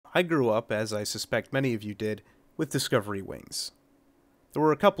I grew up, as I suspect many of you did, with Discovery Wings. There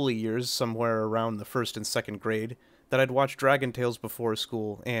were a couple of years, somewhere around the first and second grade, that I'd watch Dragon Tales before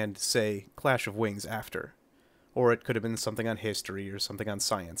school and, say, Clash of Wings after. Or it could have been something on history or something on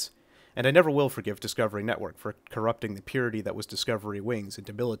science. And I never will forgive Discovery Network for corrupting the purity that was Discovery Wings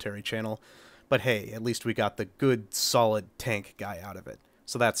into Military Channel, but hey, at least we got the good, solid tank guy out of it,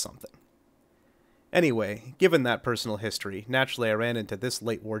 so that's something. Anyway, given that personal history, naturally I ran into this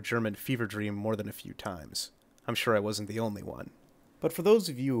late-war German fever dream more than a few times. I'm sure I wasn't the only one. But for those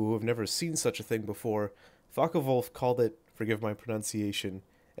of you who have never seen such a thing before, Focke-Wulf called it, forgive my pronunciation,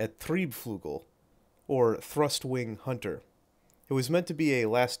 a Triebflügel, or thrust-wing hunter. It was meant to be a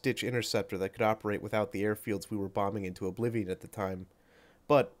last-ditch interceptor that could operate without the airfields we were bombing into oblivion at the time,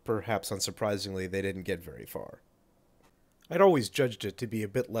 but, perhaps unsurprisingly, they didn't get very far. I'd always judged it to be a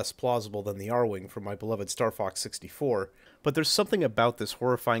bit less plausible than the R-Wing from my beloved Star Fox 64, but there's something about this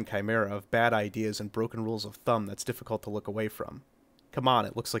horrifying chimera of bad ideas and broken rules of thumb that's difficult to look away from. Come on,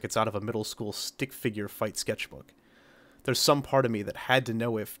 it looks like it's out of a middle school stick figure fight sketchbook. There's some part of me that had to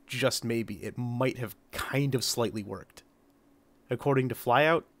know if, just maybe, it might have kind of slightly worked. According to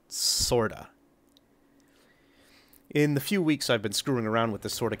Flyout, sorta. In the few weeks I've been screwing around with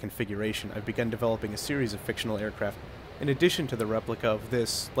this sort of configuration, I've begun developing a series of fictional aircraft in addition to the replica of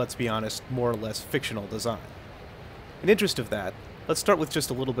this, let's be honest, more or less fictional design. In interest of that, let's start with just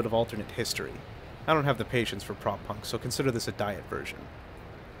a little bit of alternate history. I don't have the patience for prop punk, so consider this a diet version.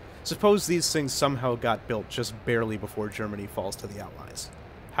 Suppose these things somehow got built just barely before Germany falls to the Allies.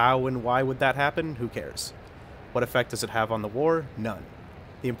 How and why would that happen? Who cares? What effect does it have on the war? None.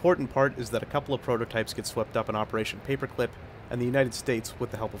 The important part is that a couple of prototypes get swept up in Operation Paperclip, and the United States, with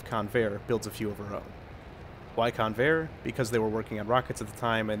the help of Convair, builds a few of her own. Why Convair? Because they were working on rockets at the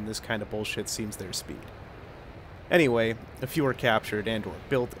time, and this kind of bullshit seems their speed. Anyway, a few were captured and or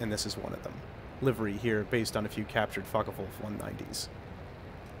built, and this is one of them. Livery here, based on a few captured Focke-Wulf 190s.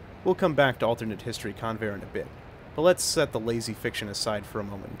 We'll come back to alternate history Convair in a bit, but let's set the lazy fiction aside for a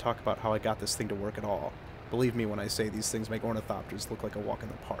moment and talk about how I got this thing to work at all. Believe me when I say these things make ornithopters look like a walk in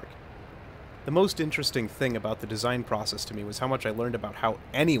the park. The most interesting thing about the design process to me was how much I learned about how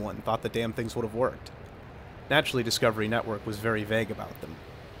anyone thought the damn things would have worked. Naturally, Discovery Network was very vague about them.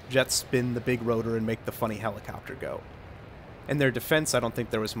 Jets spin the big rotor and make the funny helicopter go. In their defense, I don't think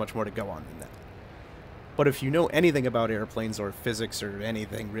there was much more to go on than that. But if you know anything about airplanes or physics or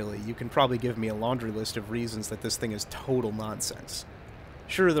anything, really, you can probably give me a laundry list of reasons that this thing is total nonsense.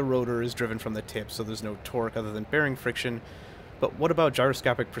 Sure, the rotor is driven from the tip, so there's no torque other than bearing friction, but what about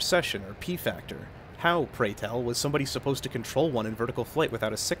gyroscopic precession, or P-factor? How, pray tell, was somebody supposed to control one in vertical flight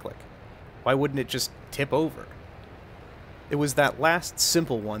without a cyclic? Why wouldn't it just tip over? It was that last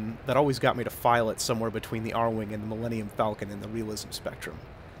simple one that always got me to file it somewhere between the R-Wing and the Millennium Falcon in the realism spectrum.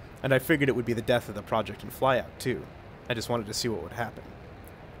 And I figured it would be the death of the project in Flyout, too. I just wanted to see what would happen.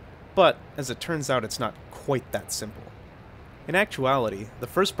 But, as it turns out, it's not quite that simple. In actuality, the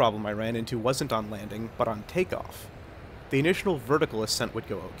first problem I ran into wasn't on landing, but on takeoff. The initial vertical ascent would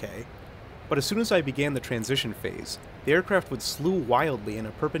go okay, but as soon as I began the transition phase, the aircraft would slew wildly in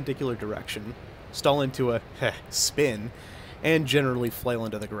a perpendicular direction, stall into a spin, and generally flail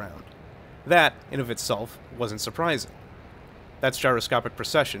into the ground. That, in of itself, wasn't surprising. That's gyroscopic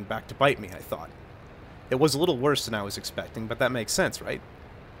precession back to bite me, I thought. It was a little worse than I was expecting, but that makes sense, right?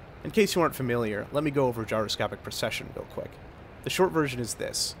 In case you aren't familiar, let me go over gyroscopic precession real quick. The short version is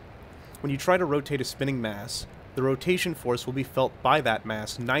this. When you try to rotate a spinning mass, the rotation force will be felt by that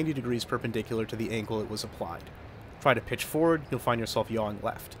mass 90 degrees perpendicular to the angle it was applied. Try to pitch forward, you'll find yourself yawing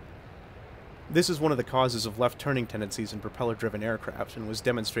left. This is one of the causes of left-turning tendencies in propeller-driven aircraft, and was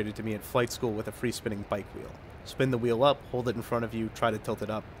demonstrated to me at flight school with a free-spinning bike wheel. Spin the wheel up, hold it in front of you, try to tilt it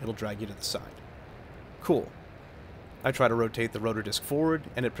up, it'll drag you to the side. Cool. I try to rotate the rotor disc forward,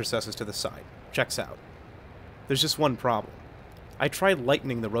 and it precesses to the side. Checks out. There's just one problem. I tried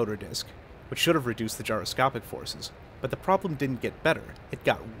lightening the rotor disc, which should have reduced the gyroscopic forces, but the problem didn't get better, it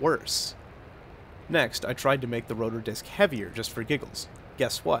got worse. Next, I tried to make the rotor disc heavier just for giggles.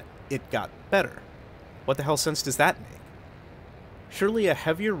 Guess what? It got better. What the hell sense does that make? Surely a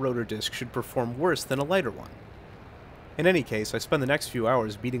heavier rotor disc should perform worse than a lighter one. In any case, I spend the next few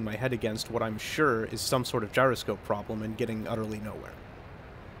hours beating my head against what I'm sure is some sort of gyroscope problem and getting utterly nowhere.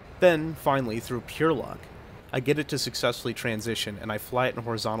 Then, finally, through pure luck, I get it to successfully transition and I fly it in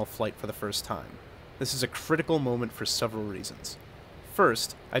horizontal flight for the first time. This is a critical moment for several reasons.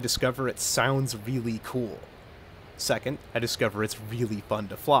 First, I discover it sounds really cool. Second, I discover it's really fun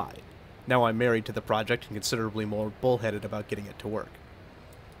to fly. Now I'm married to the project and considerably more bullheaded about getting it to work.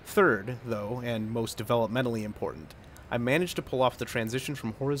 Third, though, and most developmentally important, I managed to pull off the transition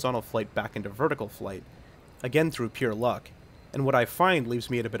from horizontal flight back into vertical flight, again through pure luck, and what I find leaves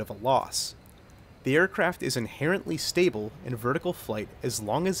me at a bit of a loss. The aircraft is inherently stable in vertical flight as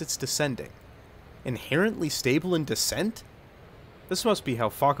long as it's descending. Inherently stable in descent? This must be how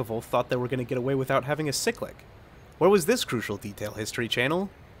Focke-Wulf thought they were going to get away without having a cyclic. Where was this crucial detail, History Channel?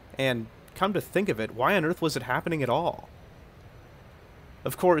 And, come to think of it, why on earth was it happening at all?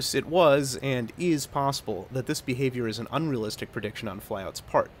 Of course, it was, and is possible, that this behavior is an unrealistic prediction on Flyout's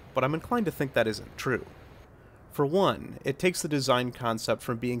part, but I'm inclined to think that isn't true. For one, it takes the design concept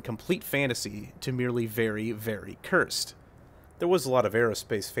from being complete fantasy to merely very, very cursed. There was a lot of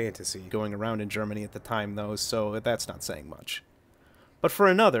aerospace fantasy going around in Germany at the time, though, so that's not saying much. But for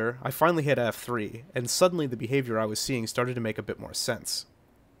another, I finally hit F3, and suddenly the behavior I was seeing started to make a bit more sense.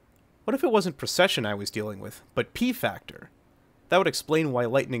 What if it wasn't precession I was dealing with, but P-factor? That would explain why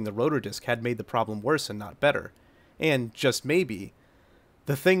lightening the rotor disc had made the problem worse and not better. And, just maybe,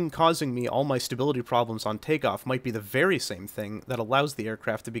 the thing causing me all my stability problems on takeoff might be the very same thing that allows the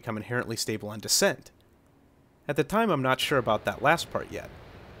aircraft to become inherently stable on descent. At the time, I'm not sure about that last part yet.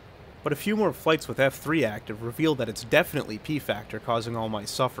 But a few more flights with F3 active reveal that it's definitely P-factor causing all my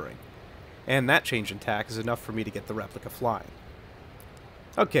suffering. And that change in tack is enough for me to get the replica flying.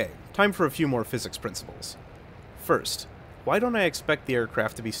 Okay, time for a few more physics principles. First, why don't I expect the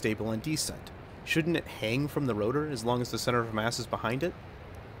aircraft to be stable in descent? Shouldn't it hang from the rotor as long as the center of mass is behind it?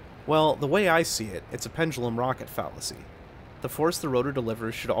 Well, the way I see it, it's a pendulum rocket fallacy. The force the rotor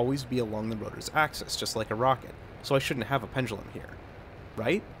delivers should always be along the rotor's axis, just like a rocket, so I shouldn't have a pendulum here.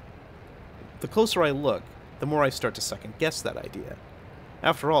 Right? The closer I look, the more I start to second-guess that idea.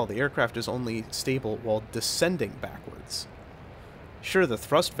 After all, the aircraft is only stable while descending backwards. Sure, the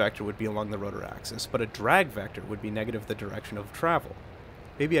thrust vector would be along the rotor axis, but a drag vector would be negative the direction of travel.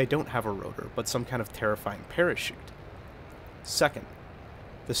 Maybe I don't have a rotor, but some kind of terrifying parachute. Second,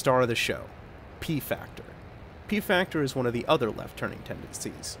 the star of the show, P-factor. P-factor is one of the other left-turning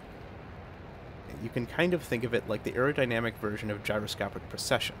tendencies. You can kind of think of it like the aerodynamic version of gyroscopic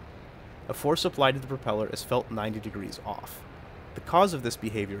precession. A force applied to the propeller is felt 90 degrees off. The cause of this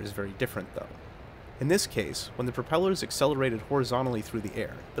behavior is very different, though. In this case, when the propeller is accelerated horizontally through the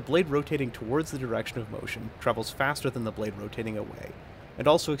air, the blade rotating towards the direction of motion travels faster than the blade rotating away, and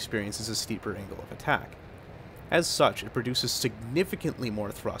also experiences a steeper angle of attack. As such, it produces significantly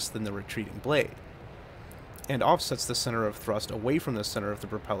more thrust than the retreating blade, and offsets the center of thrust away from the center of the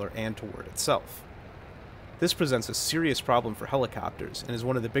propeller and toward itself. This presents a serious problem for helicopters, and is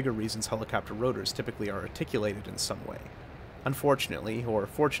one of the bigger reasons helicopter rotors typically are articulated in some way. Unfortunately, or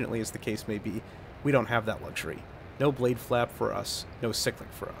fortunately as the case may be, we don't have that luxury. No blade flap for us, no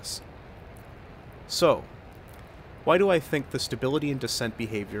cyclic for us. So, why do I think the stability and descent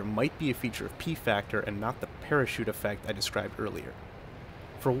behavior might be a feature of P-factor and not the parachute effect I described earlier?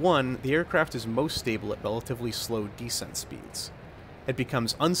 For one, the aircraft is most stable at relatively slow descent speeds. It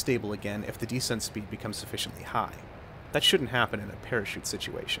becomes unstable again if the descent speed becomes sufficiently high. That shouldn't happen in a parachute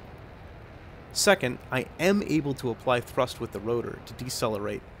situation. Second, I am able to apply thrust with the rotor to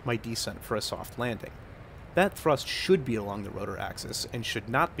decelerate my descent for a soft landing. That thrust should be along the rotor axis and should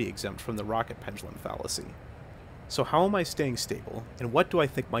not be exempt from the rocket pendulum fallacy. So how am I staying stable, and what do I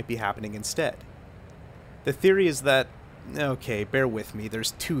think might be happening instead? The theory is that... okay, bear with me,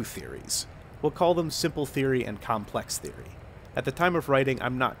 there's two theories. We'll call them simple theory and complex theory. At the time of writing,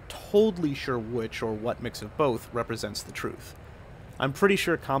 I'm not totally sure which or what mix of both represents the truth. I'm pretty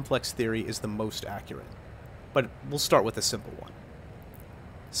sure complex theory is the most accurate, but we'll start with a simple one.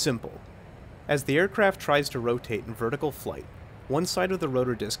 Simple. As the aircraft tries to rotate in vertical flight, one side of the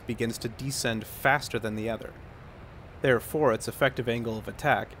rotor disc begins to descend faster than the other. Therefore, its effective angle of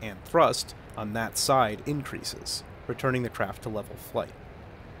attack and thrust on that side increases, returning the craft to level flight.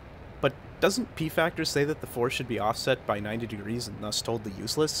 But doesn't P-factor say that the force should be offset by 90 degrees and thus totally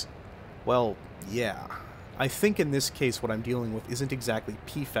useless? Well, yeah. I think in this case what I'm dealing with isn't exactly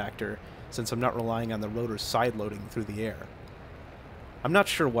P-factor, since I'm not relying on the rotor side-loading through the air. I'm not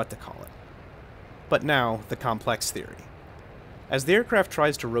sure what to call it. But now, the complex theory. As the aircraft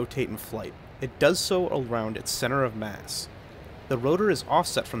tries to rotate in flight, it does so around its center of mass. The rotor is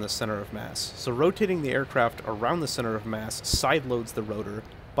offset from the center of mass, so rotating the aircraft around the center of mass side-loads the rotor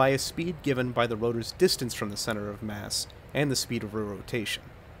by a speed given by the rotor's distance from the center of mass and the speed of rotation.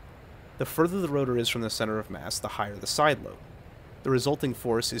 The further the rotor is from the center of mass, the higher the side load. The resulting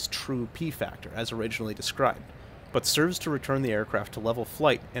force is true P-factor, as originally described, but serves to return the aircraft to level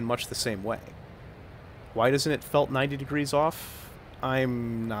flight in much the same way. Why doesn't it felt 90 degrees off?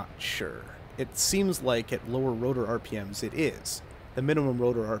 I'm not sure. It seems like at lower rotor RPMs it is. The minimum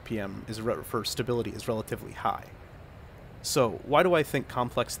rotor RPM for stability is relatively high. So, why do I think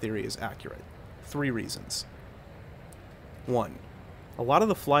complex theory is accurate? 3 reasons. 1. A lot of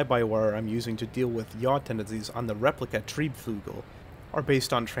the fly-by-wire I'm using to deal with yaw tendencies on the replica Triebflügel are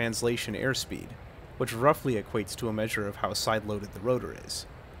based on translation airspeed, which roughly equates to a measure of how side-loaded the rotor is.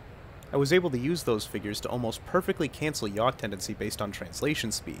 I was able to use those figures to almost perfectly cancel yaw tendency based on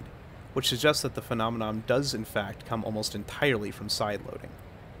translation speed, which suggests that the phenomenon does in fact come almost entirely from side-loading.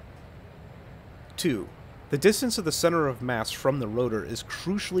 2. The distance of the center of mass from the rotor is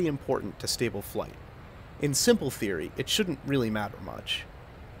crucially important to stable flight. In simple theory, it shouldn't really matter much.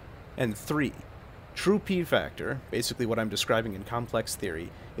 And 3. True p-factor, basically what I'm describing in complex theory,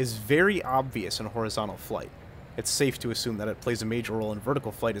 is very obvious in horizontal flight. It's safe to assume that it plays a major role in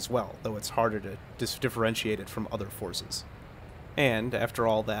vertical flight as well, though it's harder to differentiate it from other forces. And, after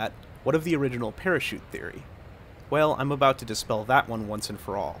all that, what of the original parachute theory? Well, I'm about to dispel that one once and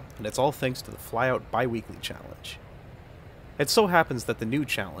for all, and it's all thanks to the Flyout bi-weekly challenge. It so happens that the new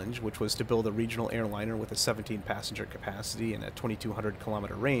challenge, which was to build a regional airliner with a 17-passenger capacity and a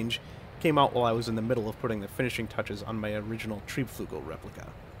 2,200-kilometer range, came out while I was in the middle of putting the finishing touches on my original Triebflügel replica.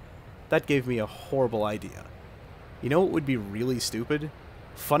 That gave me a horrible idea. You know what would be really stupid?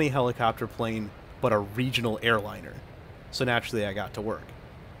 Funny helicopter plane, but a regional airliner. So naturally I got to work.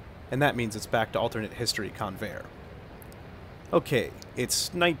 And that means it's back to alternate history conveyor. Okay,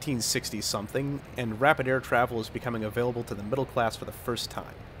 it's 1960-something, and rapid air travel is becoming available to the middle class for the first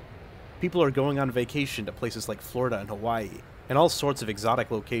time. People are going on vacation to places like Florida and Hawaii, and all sorts of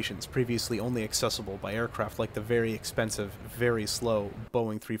exotic locations previously only accessible by aircraft like the very expensive, very slow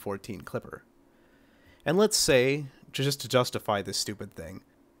Boeing 314 Clipper. And let's say, just to justify this stupid thing,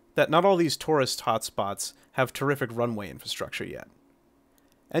 that not all these tourist hotspots have terrific runway infrastructure yet.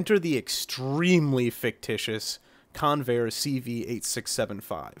 Enter the extremely fictitious Convair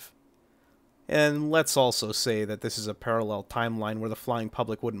CV8675. And let's also say that this is a parallel timeline where the flying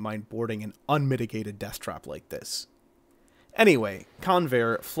public wouldn't mind boarding an unmitigated death trap like this. Anyway,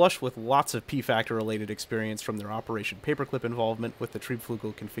 Convair, flush with lots of P-factor related experience from their Operation Paperclip involvement with the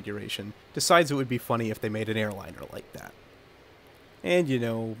Triebflügel configuration, decides it would be funny if they made an airliner like that. And, you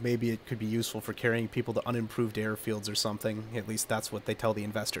know, maybe it could be useful for carrying people to unimproved airfields or something. At least that's what they tell the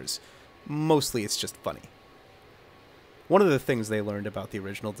investors. Mostly it's just funny. One of the things they learned about the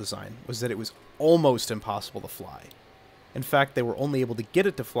original design was that it was almost impossible to fly. In fact, they were only able to get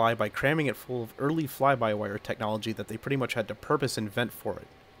it to fly by cramming it full of early fly-by-wire technology that they pretty much had to purpose invent for it.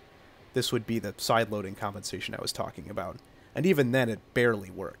 This would be the side-loading compensation I was talking about, and even then it barely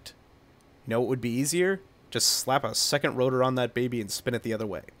worked. You know what would be easier? Just slap a second rotor on that baby and spin it the other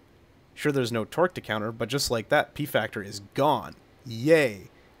way. Sure, there's no torque to counter, but just like that, P-factor is gone. Yay!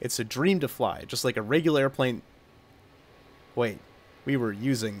 It's a dream to fly, just like a regular airplane. Wait, we were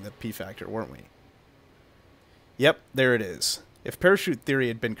using the P-factor, weren't we? Yep, there it is. If parachute theory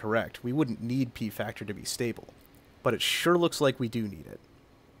had been correct, we wouldn't need P-factor to be stable. But it sure looks like we do need it.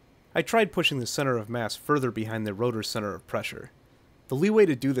 I tried pushing the center of mass further behind the rotor center of pressure. The leeway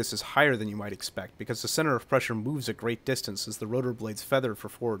to do this is higher than you might expect, because the center of pressure moves a great distance as the rotor blades feather for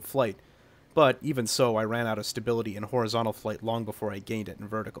forward flight, but even so I ran out of stability in horizontal flight long before I gained it in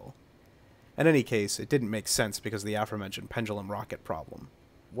vertical. In any case, it didn't make sense because of the aforementioned pendulum rocket problem.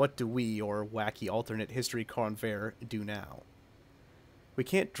 What do we, or wacky alternate history Convair, do now? We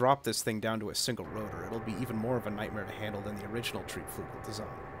can't drop this thing down to a single rotor. It'll be even more of a nightmare to handle than the original Triebflügel design.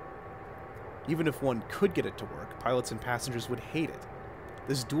 Even if one could get it to work, pilots and passengers would hate it.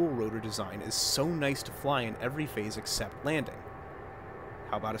 This dual rotor design is so nice to fly in every phase except landing.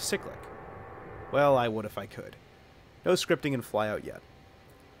 How about a cyclic? Well, I would if I could. No scripting in Flyout yet.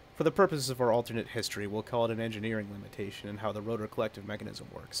 For the purposes of our alternate history, we'll call it an engineering limitation in how the rotor collective mechanism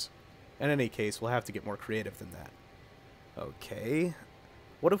works. In any case, we'll have to get more creative than that. Okay.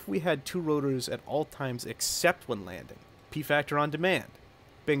 What if we had 2 rotors at all times except when landing? P-factor on demand.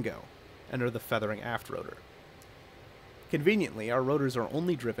 Bingo. Enter the feathering aft rotor. Conveniently, our rotors are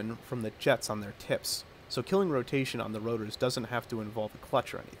only driven from the jets on their tips, so killing rotation on the rotors doesn't have to involve a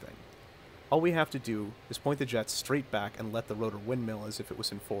clutch or anything. All we have to do is point the jets straight back and let the rotor windmill as if it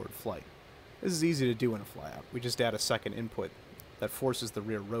was in forward flight. This is easy to do in a flyout. We just add a second input that forces the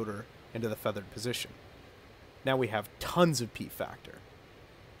rear rotor into the feathered position. Now we have tons of P-factor.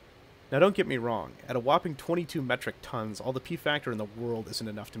 Now don't get me wrong, at a whopping 22 metric tons, all the P-factor in the world isn't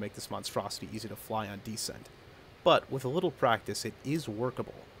enough to make this monstrosity easy to fly on descent. But with a little practice, it is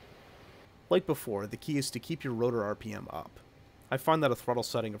workable. Like before, the key is to keep your rotor RPM up. I find that a throttle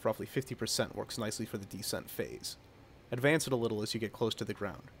setting of roughly 50% works nicely for the descent phase. Advance it a little as you get close to the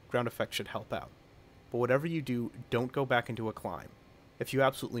ground. Ground effect should help out. But whatever you do, don't go back into a climb. If you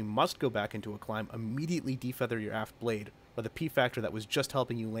absolutely must go back into a climb, immediately defeather your aft blade, but the P factor that was just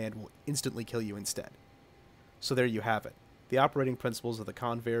helping you land will instantly kill you instead. So there you have it. The operating principles of the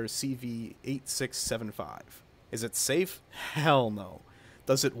Convair CV8675. Is it safe? Hell no.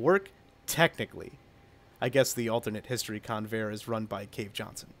 Does it work? Technically. I guess the alternate history Convair is run by Cave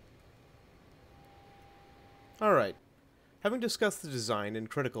Johnson. Alright, having discussed the design and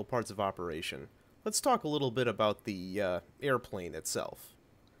critical parts of operation, let's talk a little bit about the airplane itself.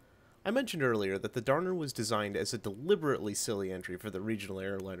 I mentioned earlier that the Darner was designed as a deliberately silly entry for the regional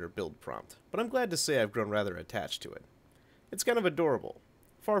airliner build prompt, but I'm glad to say I've grown rather attached to it. It's kind of adorable.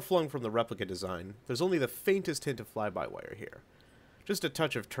 Far flung from the replica design, there's only the faintest hint of fly-by-wire here. Just a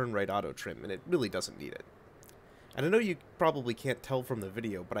touch of turn-right auto trim, and it really doesn't need it. And I know you probably can't tell from the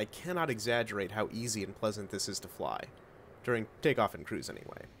video, but I cannot exaggerate how easy and pleasant this is to fly. During takeoff and cruise,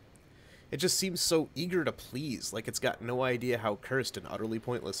 anyway. It just seems so eager to please, like it's got no idea how cursed and utterly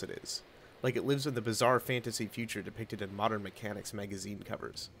pointless it is. Like it lives in the bizarre fantasy future depicted in Modern Mechanics magazine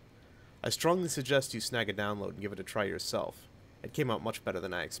covers. I strongly suggest you snag a download and give it a try yourself. It came out much better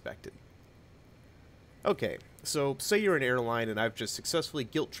than I expected. Okay, so say you're an airline and I've just successfully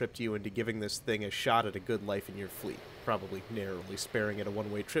guilt-tripped you into giving this thing a shot at a good life in your fleet, probably narrowly sparing it a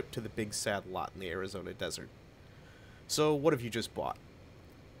one-way trip to the big sad lot in the Arizona desert. So what have you just bought?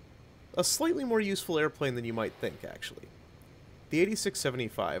 A slightly more useful airplane than you might think, actually. The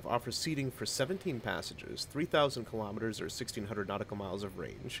 8675 offers seating for 17 passengers, 3,000 kilometers or 1,600 nautical miles of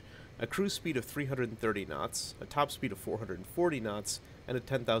range, a cruise speed of 330 knots, a top speed of 440 knots, and a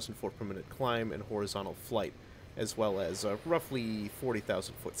 10,000 foot per minute climb and horizontal flight, as well as a roughly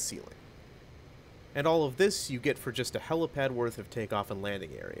 40,000 foot ceiling. And all of this you get for just a helipad worth of takeoff and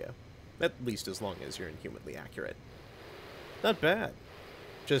landing area, at least as long as you're inhumanly accurate. Not bad.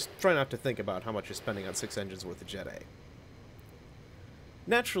 Just try not to think about how much you're spending on 6 engines worth of Jet A.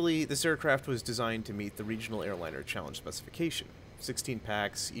 Naturally, this aircraft was designed to meet the regional airliner challenge specification, 16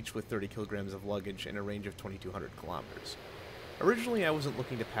 packs, each with 30 kilograms of luggage and a range of 2,200 kilometers. Originally, I wasn't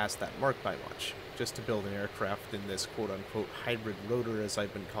looking to pass that mark by much, just to build an aircraft in this quote-unquote hybrid rotor, as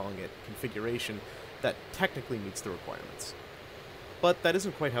I've been calling it, configuration that technically meets the requirements. But that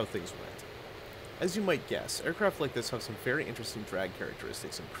isn't quite how things went. As you might guess, aircraft like this have some very interesting drag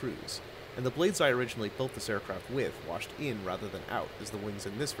characteristics in cruise, and the blades I originally built this aircraft with washed in rather than out, as the wings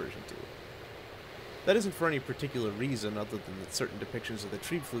in this version do. That isn't for any particular reason other than that certain depictions of the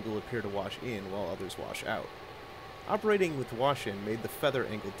Triebflügel appear to wash in while others wash out. Operating with wash-in made the feather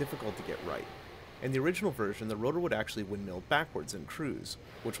angle difficult to get right. In the original version, the rotor would actually windmill backwards in cruise,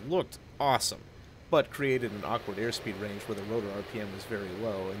 which looked awesome, but created an awkward airspeed range where the rotor RPM was very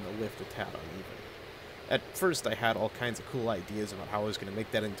low and the lift a tad uneven. At first, I had all kinds of cool ideas about how I was going to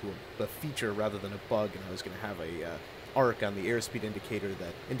make that into a feature rather than a bug, and I was going to have a arc on the airspeed indicator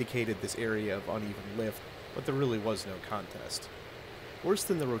that indicated this area of uneven lift, but there really was no contest. Worse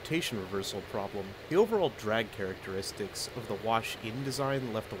than the rotation reversal problem, the overall drag characteristics of the wash-in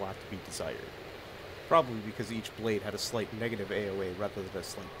design left a lot to be desired. Probably because each blade had a slight negative AOA rather than a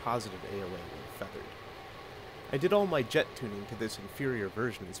slight positive AOA when feathered. I did all my jet tuning to this inferior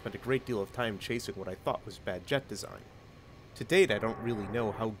version and spent a great deal of time chasing what I thought was bad jet design. To date, I don't really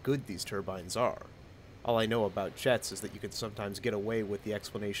know how good these turbines are. All I know about jets is that you can sometimes get away with the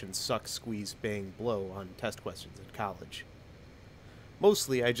explanation suck, squeeze, bang, blow on test questions in college.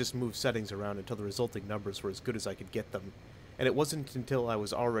 Mostly, I just moved settings around until the resulting numbers were as good as I could get them, and it wasn't until I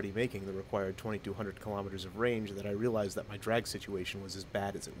was already making the required 2,200 kilometers of range that I realized that my drag situation was as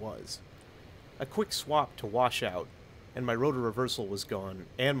bad as it was. A quick swap to wash out, and my rotor reversal was gone,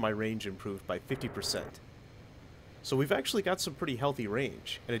 and my range improved by 50%. So we've actually got some pretty healthy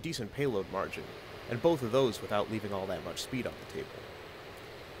range, and a decent payload margin, and both of those without leaving all that much speed on the table.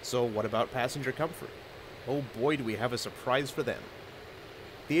 So what about passenger comfort? Oh boy, do we have a surprise for them.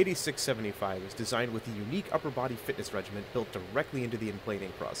 The 8675 is designed with a unique upper body fitness regimen built directly into the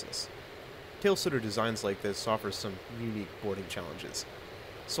enplaning process. Tailsitter designs like this offer some unique boarding challenges.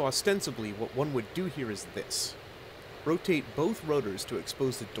 So ostensibly, what one would do here is this. Rotate both rotors to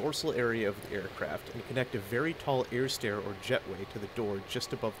expose the dorsal area of the aircraft and connect a very tall air stair or jetway to the door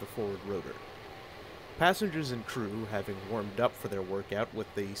just above the forward rotor. Passengers and crew, having warmed up for their workout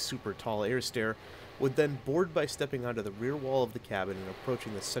with the super tall air stair, would then board by stepping onto the rear wall of the cabin and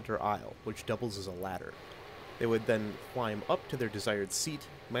approaching the center aisle, which doubles as a ladder. They would then climb up to their desired seat,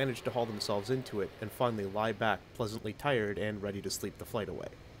 manage to haul themselves into it, and finally lie back, pleasantly tired and ready to sleep the flight away.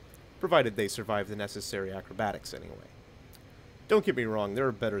 Provided they survive the necessary acrobatics anyway. Don't get me wrong, there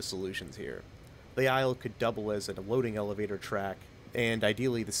are better solutions here. The aisle could double as a loading elevator track, and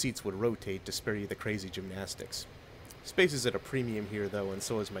ideally the seats would rotate to spare you the crazy gymnastics. Space is at a premium here though, and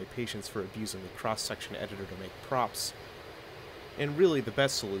so is my patience for abusing the cross-section editor to make props, And really, the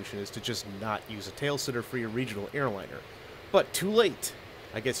best solution is to just not use a tailsitter for your regional airliner. But too late!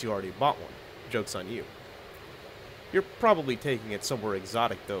 I guess you already bought one. Joke's on you. You're probably taking it somewhere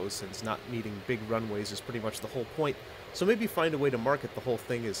exotic though, since not needing big runways is pretty much the whole point, so maybe find a way to market the whole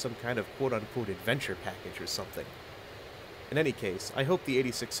thing as some kind of quote-unquote adventure package or something. In any case, I hope the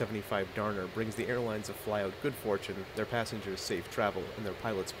 8675 Darner brings the airlines of Flyout good fortune, their passengers safe travel, and their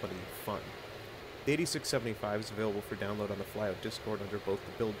pilots plenty of fun. The 8675 is available for download on the Flyout Discord under both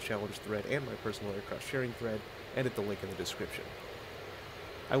the Build Challenge thread and my personal aircraft sharing thread, and at the link in the description.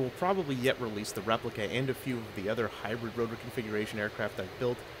 I will probably yet release the replica and a few of the other hybrid rotor configuration aircraft I've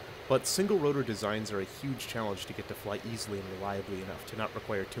built, but single rotor designs are a huge challenge to get to fly easily and reliably enough to not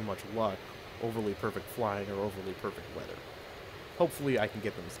require too much luck, overly perfect flying, or overly perfect weather. Hopefully I can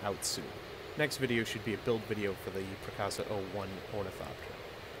get them out soon. Next video should be a build video for the Precasa 01 Ornithopter,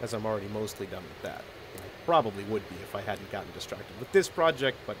 as I'm already mostly done with that. And I probably would be if I hadn't gotten distracted with this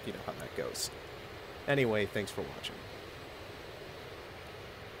project, but you know how that goes. Anyway, thanks for watching.